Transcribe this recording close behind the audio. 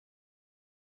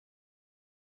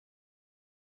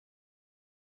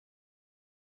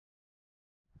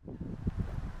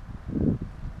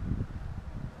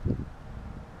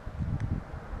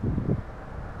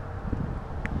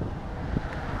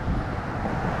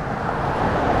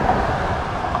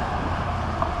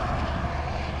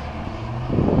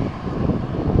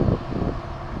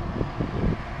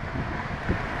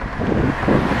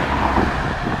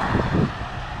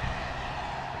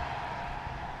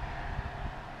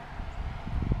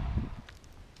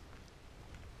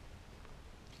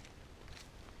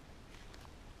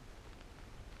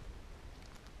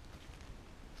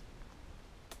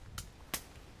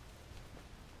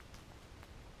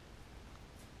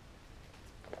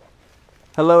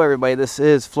Hello everybody, this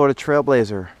is Florida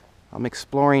Trailblazer. I'm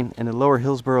exploring in the lower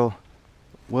Hillsborough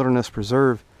Wilderness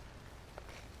Preserve.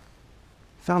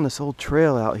 Found this old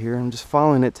trail out here. I'm just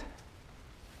following it.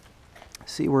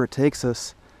 See where it takes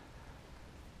us.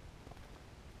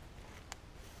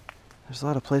 There's a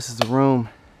lot of places to roam.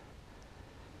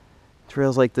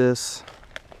 Trails like this.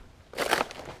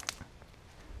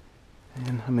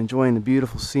 And I'm enjoying the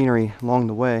beautiful scenery along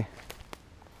the way.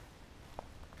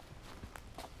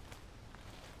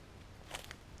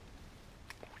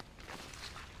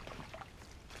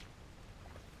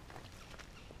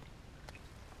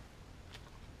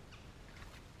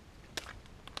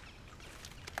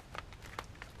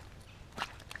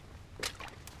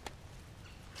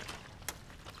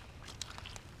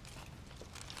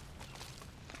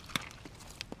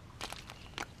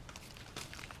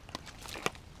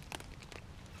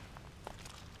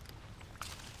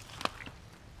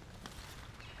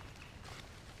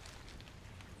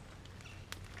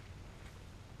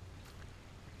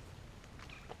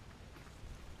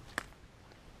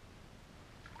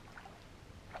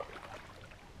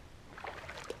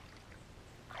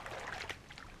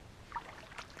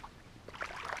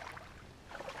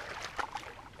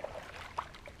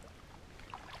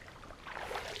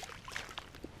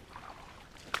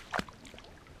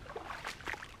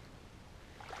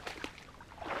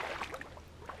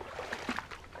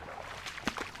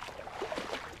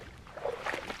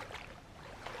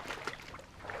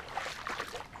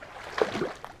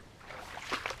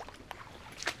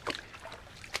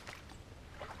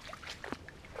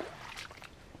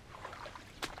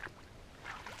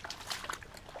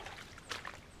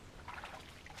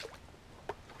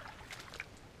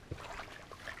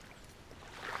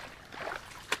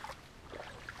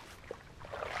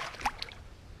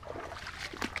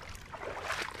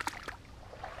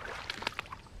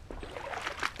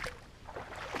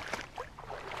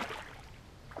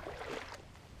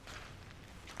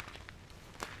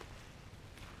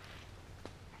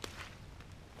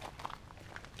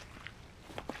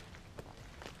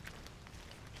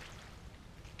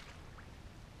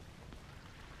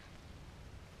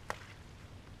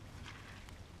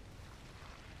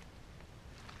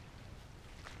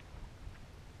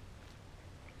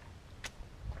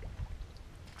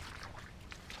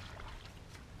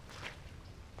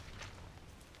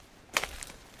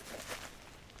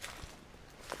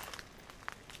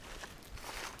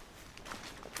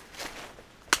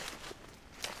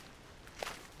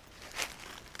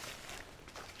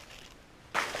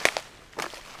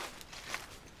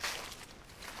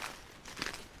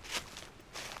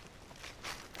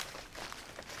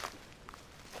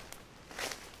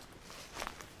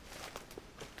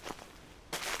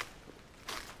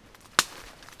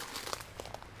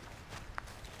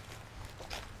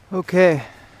 Okay,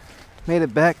 made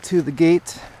it back to the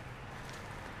gate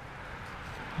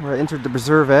where I entered the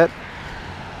preserve at.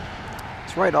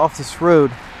 It's right off this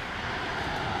road.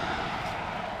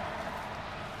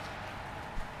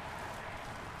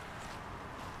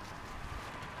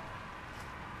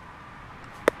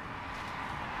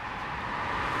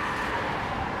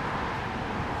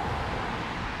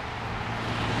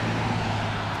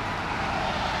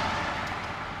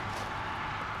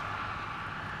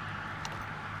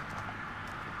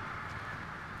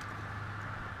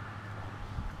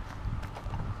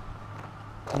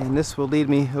 And this will lead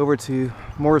me over to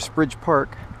Morris Bridge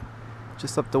Park.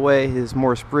 Just up the way is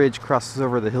Morris Bridge, crosses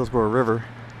over the Hillsborough River.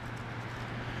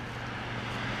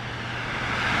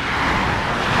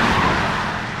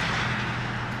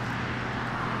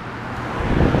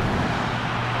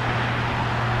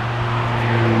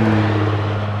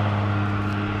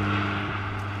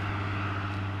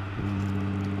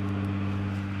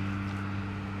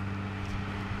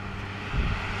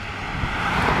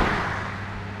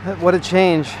 What a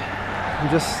change. I'm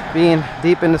just being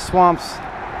deep in the swamps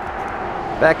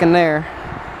back in there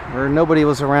where nobody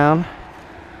was around,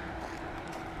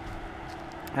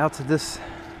 out to this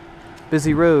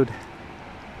busy road.